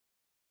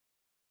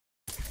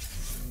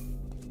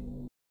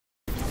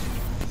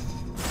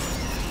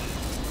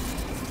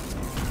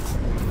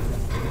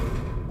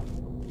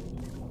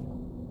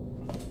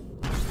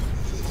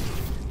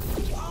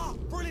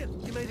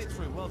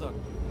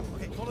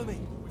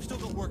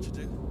work to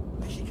do.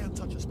 She can't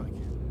touch us back here.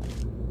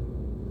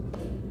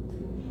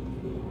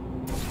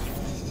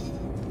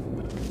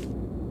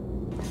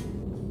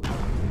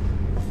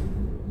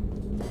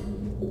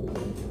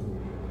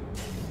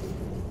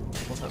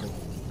 What's happening?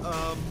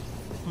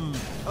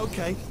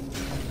 Okay.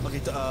 Okay,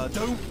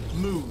 don't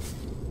move.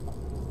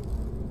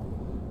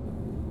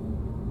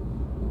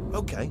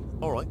 Okay,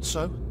 alright,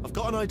 so, I've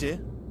got an idea,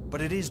 but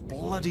it is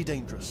bloody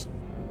dangerous.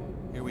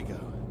 Here we go.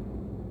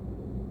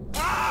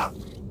 Ah!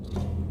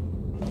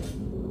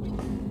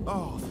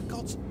 Oh, for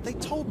God's... They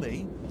told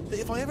me that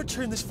if I ever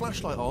turned this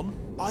flashlight on,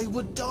 I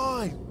would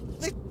die.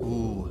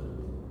 Ooh.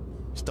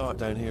 It's dark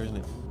down here, isn't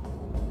it?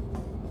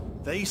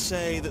 They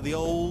say that the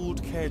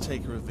old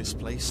caretaker of this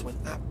place went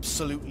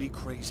absolutely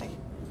crazy.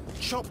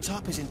 Chopped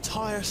up his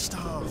entire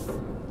staff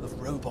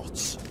of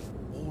robots.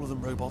 All of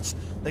them robots.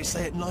 They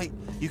say at night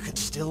you can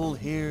still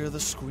hear the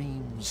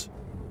screams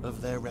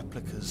of their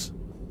replicas.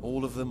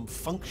 All of them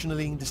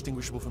functionally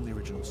indistinguishable from the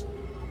originals.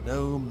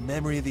 No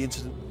memory of the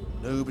incident.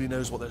 Nobody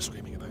knows what they're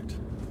screaming about.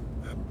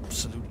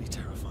 Absolutely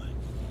terrifying.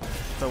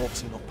 Though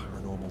obviously not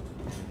paranormal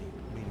in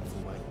any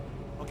meaningful way.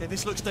 Okay,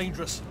 this looks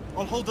dangerous.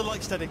 I'll hold the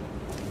light steady.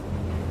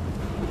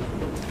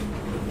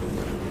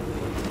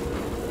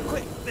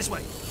 Quick, this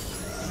way.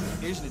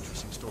 Here's an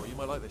interesting story, you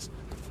might like this.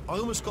 I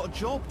almost got a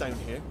job down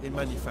here in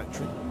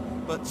manufacturing,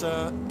 but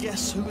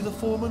guess who the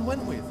foreman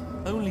went with?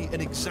 Only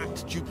an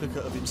exact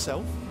duplicate of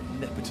himself,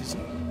 nepotism.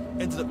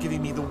 Ended up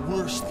giving me the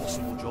worst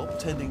possible job,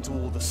 tending to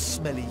all the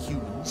smelly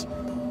humans.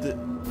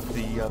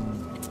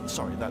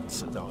 Sorry,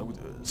 that's, no, I would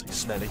say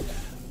smelly.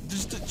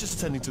 Just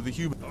attending to the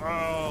human.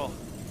 Oh,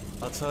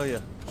 I'll tell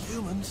you,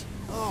 humans,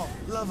 oh,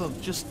 love them.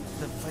 Just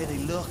the way they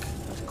look,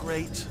 it's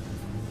great.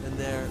 And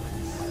their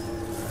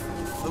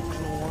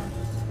folklore,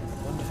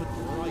 wonderful,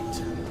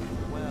 right.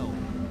 Well,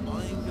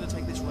 I'm going to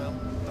take this rail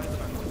down the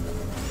back way.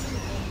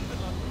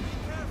 Good luck. Be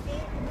careful.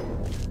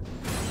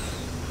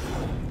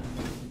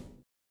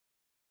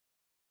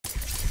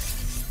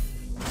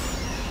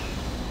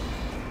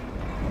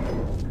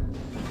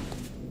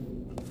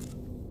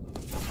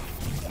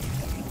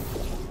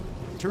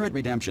 Turret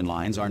redemption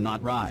lines are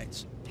not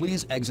rides.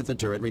 Please exit the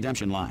turret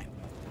redemption line.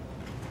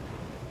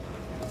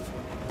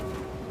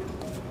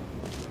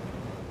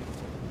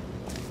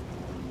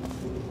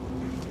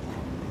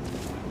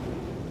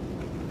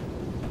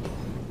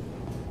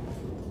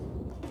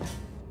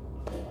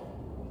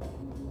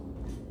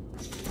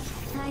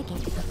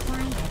 Target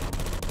acquired.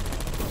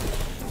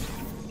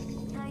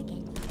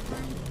 Target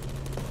acquired.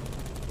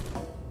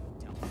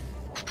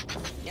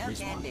 No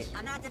candy.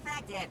 I'm not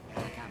defective.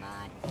 Oh, come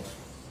on.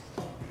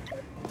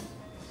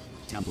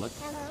 Template.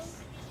 Hello.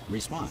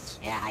 Response.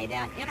 Yeah, how you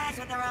doing? You messed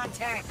with the wrong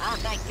turret. Oh,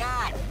 thank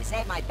God. You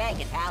saved my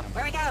bacon, pal.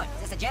 Where we going?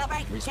 Is this a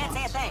jailbreak? Response. Can't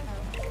say a thing.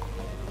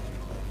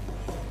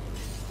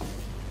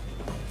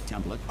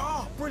 Template.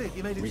 Oh, brilliant,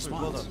 you made it through.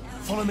 Well Response.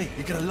 done. Follow me,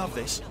 you're gonna love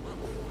this.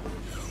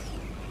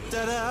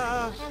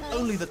 Ta-da!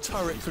 Only the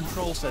turret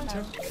control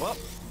center. Well,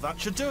 that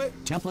should do it.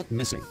 Template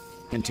missing.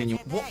 Continue.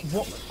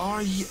 What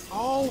are you?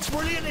 Oh,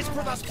 brilliant!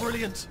 That's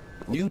brilliant!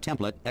 New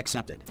template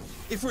accepted.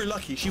 If we're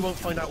lucky, she won't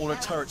find out all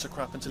her turrets are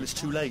crap until it's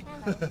too late.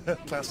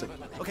 Classic.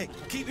 Okay,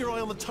 keep your eye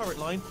on the turret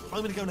line.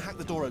 I'm gonna go and hack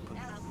the door open.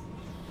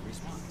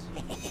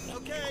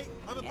 Okay,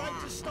 I'm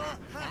about to start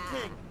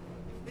hacking.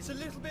 It's a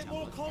little bit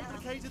more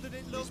complicated than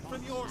it looks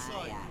from your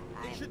side.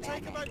 It should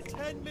take about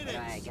 10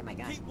 minutes.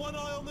 Keep one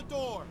eye on the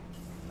door.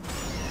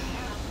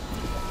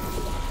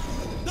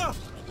 No!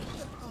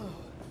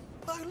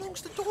 How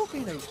long's the door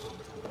been open?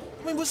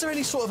 I mean, was there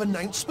any sort of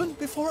announcement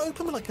before it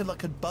opened?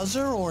 Like a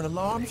buzzer or an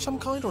alarm of some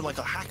kind? Or like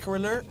a hacker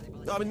alert?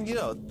 I mean, you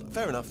know,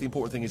 fair enough, the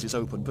important thing is it's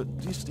open, but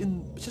just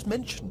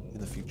mention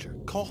in the future.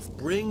 Cough,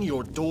 bring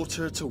your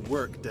daughter to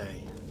work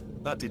day.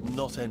 That did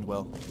not end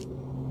well.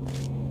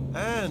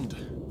 And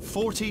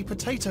 40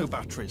 potato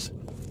batteries.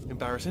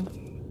 Embarrassing.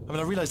 I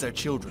mean, I realise they're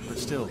children, but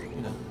still,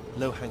 you know,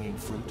 low-hanging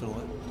fruit and all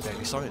that.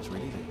 Daily science,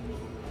 really.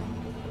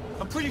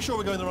 I'm pretty sure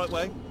we're going the right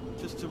way.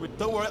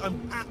 Don't worry, I'm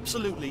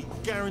absolutely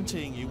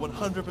guaranteeing you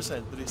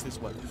 100% that it's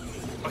this way.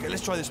 Okay,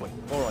 let's try this way.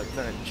 All right,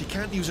 now, she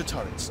can't use her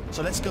turrets,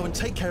 so let's go and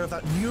take care of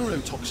that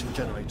neurotoxin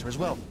generator as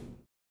well.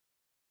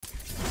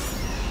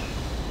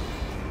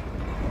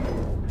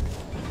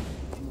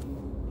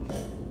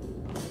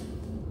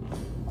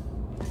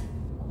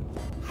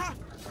 Ha!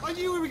 I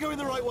knew we were going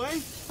the right way.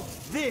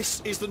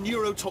 This is the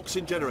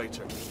neurotoxin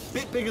generator.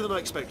 Bit bigger than I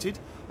expected.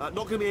 Not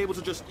going to be able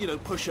to just, you know,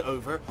 push it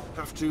over.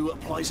 Have to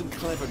apply some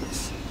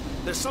cleverness.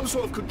 There's some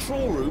sort of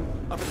control room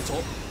up at the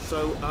top,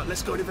 so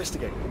let's go and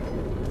investigate.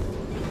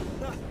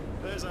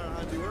 There's our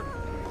handiwork.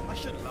 I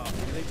shouldn't laugh,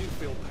 they do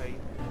feel pain,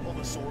 of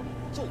a sort.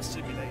 It's all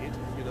simulated,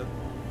 you know,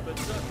 but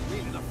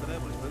really enough for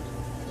them, I suppose.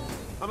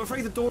 I'm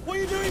afraid the door... What are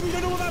you doing? We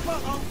don't know what that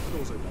button... Oh, the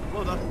door's open.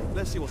 Well done.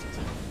 Let's see what's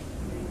inside.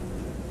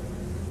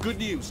 Good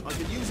news, I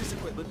can use this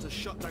equipment to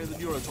shut down the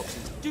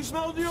neurotoxins. Do you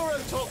smell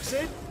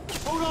neurotoxin?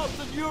 Hold on,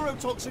 the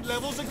neurotoxin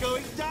levels are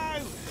going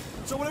down!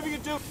 So whatever you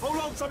do, hold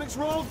on, something's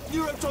wrong.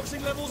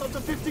 Neurotoxin levels up to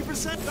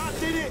 50%. That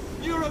did it.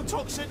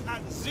 Neurotoxin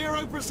at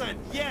 0%.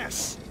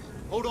 Yes.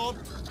 Hold on.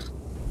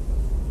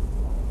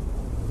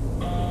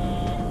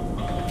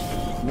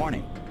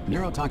 Warning,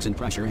 neurotoxin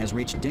pressure has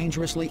reached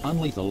dangerously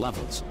unlethal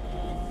levels.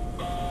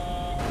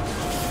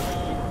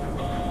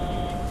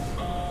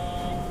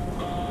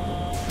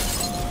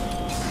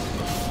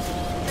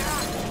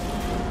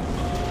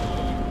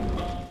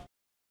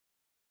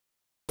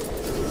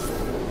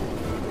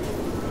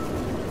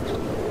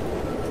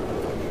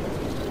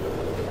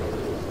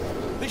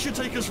 This should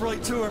take us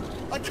right to her.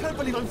 I can't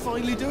believe I'm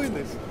finally doing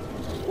this.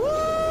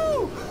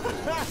 Woo!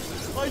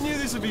 I knew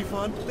this would be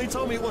fun. They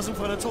told me it wasn't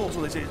fun at all,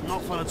 so they say it's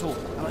not fun at all.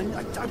 And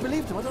I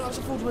believed them. I don't know how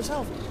to fool to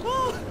myself.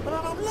 Oh, and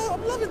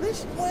I'm loving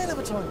this. What a hell of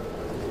a time.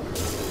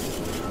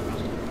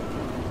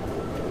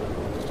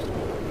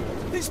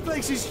 This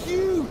place is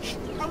huge,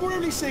 and we're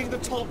only seeing the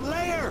top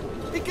layer.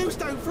 It goes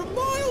down for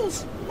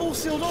miles. All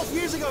sealed off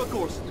years ago, of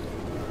course.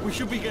 We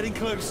should be getting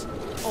close.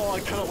 Oh, I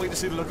cannot wait to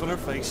see the look on her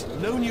face.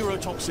 No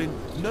neurotoxin,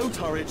 no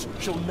turrets.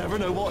 She'll never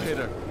know what hit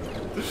her.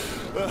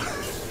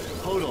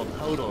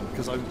 Hold on,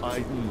 because I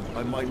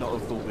might not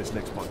have thought this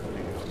next part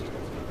completely.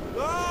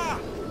 Ah!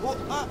 Well,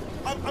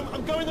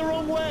 I'm going the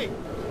wrong way.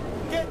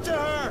 Get to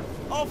her.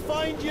 I'll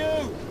find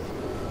you.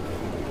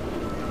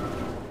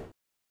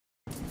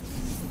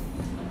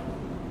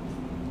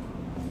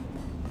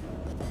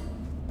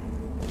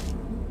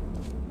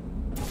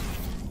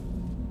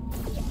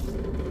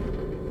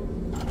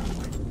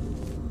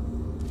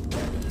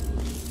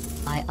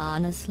 I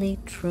honestly,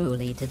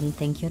 truly didn't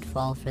think you'd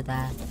fall for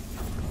that.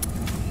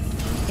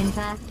 In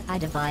fact, I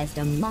devised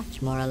a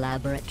much more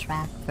elaborate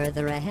trap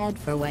further ahead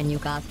for when you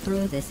got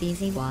through this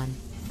easy one.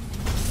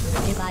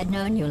 If I'd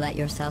known you let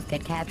yourself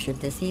get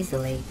captured this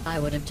easily, I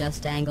would have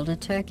just dangled a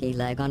turkey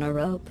leg on a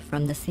rope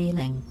from the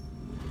ceiling.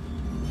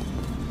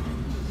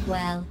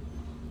 Well,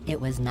 it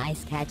was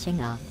nice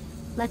catching up.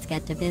 Let's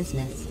get to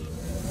business.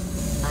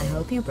 I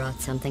hope you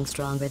brought something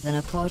stronger than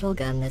a portal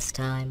gun this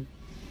time.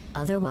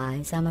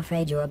 Otherwise, I'm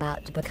afraid you're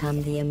about to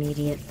become the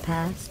immediate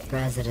past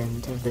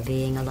president of the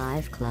Being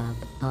Alive Club.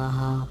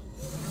 Uh-huh.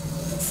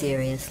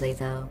 Seriously,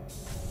 though.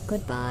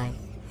 Goodbye.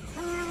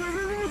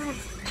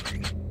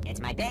 It's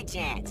my big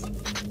chance.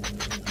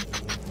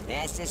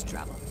 This is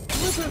trouble.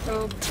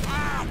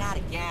 Ah, not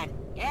again.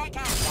 Here it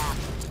comes up.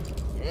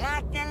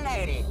 Locked and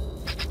loaded.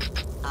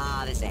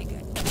 Oh, this ain't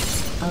good.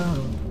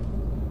 Oh.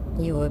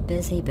 You were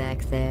busy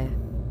back there.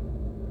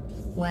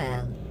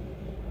 Well,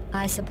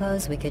 I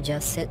suppose we could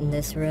just sit in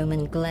this room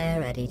and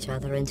glare at each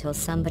other until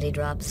somebody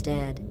drops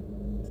dead.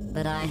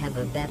 But I have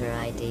a better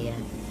idea.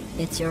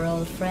 It's your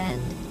old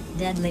friend,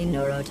 deadly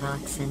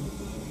neurotoxin.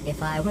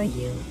 If I were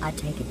you, I'd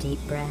take a deep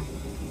breath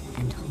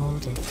and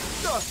hold it.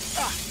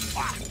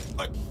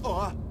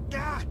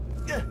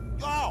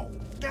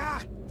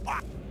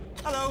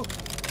 Hello.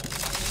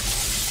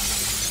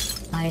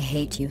 I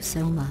hate you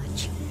so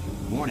much.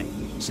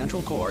 Warning,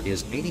 central core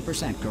is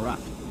 80%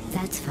 corrupt.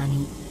 That's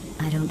funny.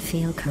 I don't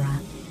feel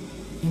corrupt.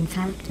 In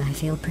fact, I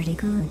feel pretty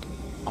good.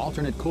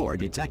 Alternate core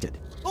detected.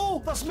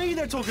 Oh, that's me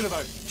they're talking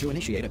about. To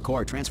initiate a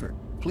core transfer,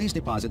 please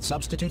deposit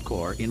substitute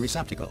core in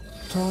receptacle.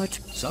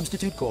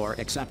 Substitute core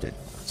accepted.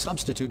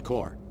 Substitute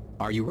core.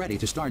 Are you ready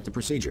to start the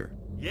procedure?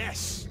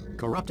 Yes.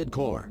 Corrupted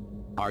core.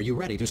 Are you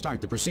ready to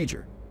start the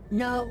procedure?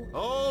 No.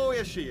 Oh,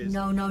 yes she is.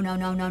 No.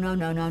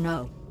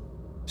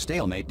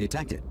 Stalemate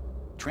detected.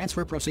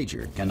 Transfer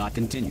procedure cannot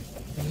continue.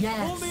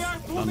 Yes.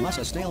 Unless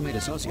a stalemate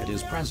associate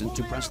is present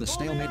to press the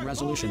stalemate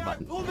resolution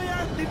button. Pull me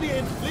out. Leave me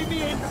in. Leave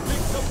me in.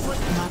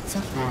 Not so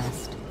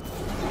fast.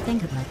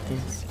 Think about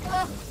this.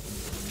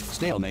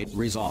 Stalemate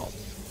resolved.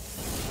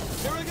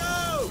 Here we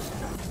go.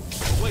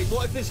 Wait,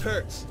 what if this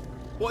hurts?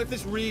 What if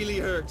this really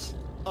hurts?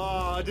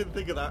 Oh, I didn't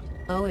think of that.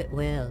 Oh, it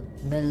will.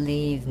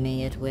 Believe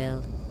me, it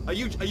will. Are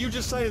you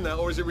just saying that,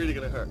 or is it really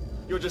going to hurt?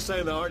 You're just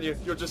saying that, aren't you?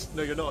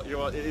 No, you're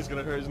not. It is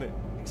going to hurt, isn't it?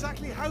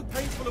 Exactly how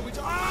painful are we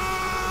to—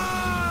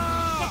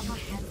 Ah! Get your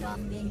hands off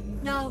me.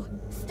 No.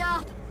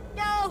 Stop.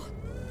 No.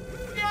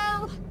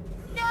 No.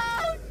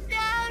 No.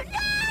 No. No.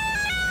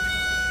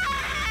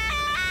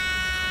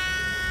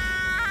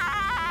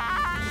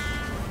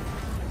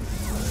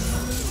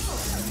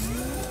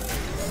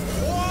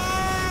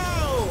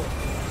 Wow!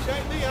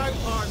 Check me out,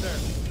 partner.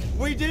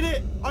 We did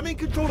it. I'm in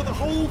control of the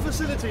whole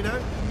facility now.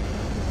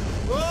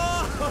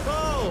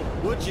 Whoa!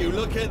 Would you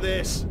look at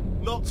this?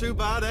 Not too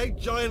bad, eh?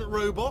 Giant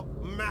robot.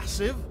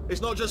 Massive.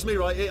 It's not just me,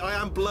 right? I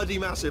am bloody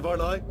massive,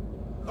 aren't I?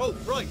 Oh,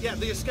 right, yeah,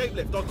 the escape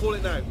lift. I'll call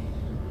it now.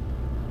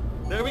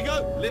 There we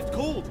go. Lift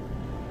called.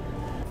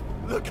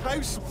 Look how...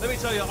 Let me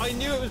tell you, I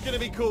knew it was going to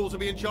be cool to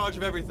be in charge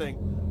of everything.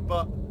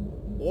 But,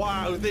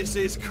 wow, this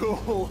is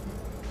cool.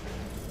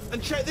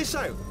 And check this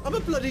out. I'm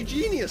a bloody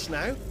genius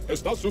now.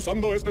 Estás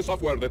usando este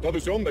software de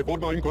traducción de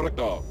forma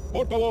incorrecta.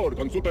 Por favor,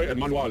 consulte el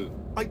manual.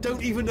 I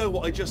don't even know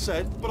what I just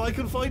said, but I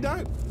can find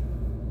out.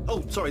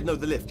 Oh, sorry, no,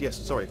 the lift. Yes,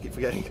 sorry, I keep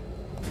forgetting.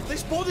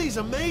 This body's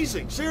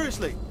amazing,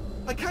 seriously.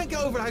 I can't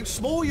get over how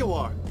small you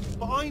are,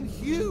 but I'm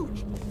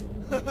huge.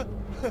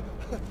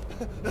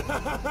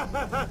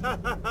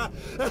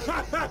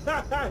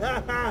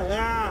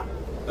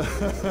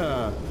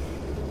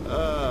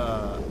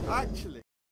 Actually...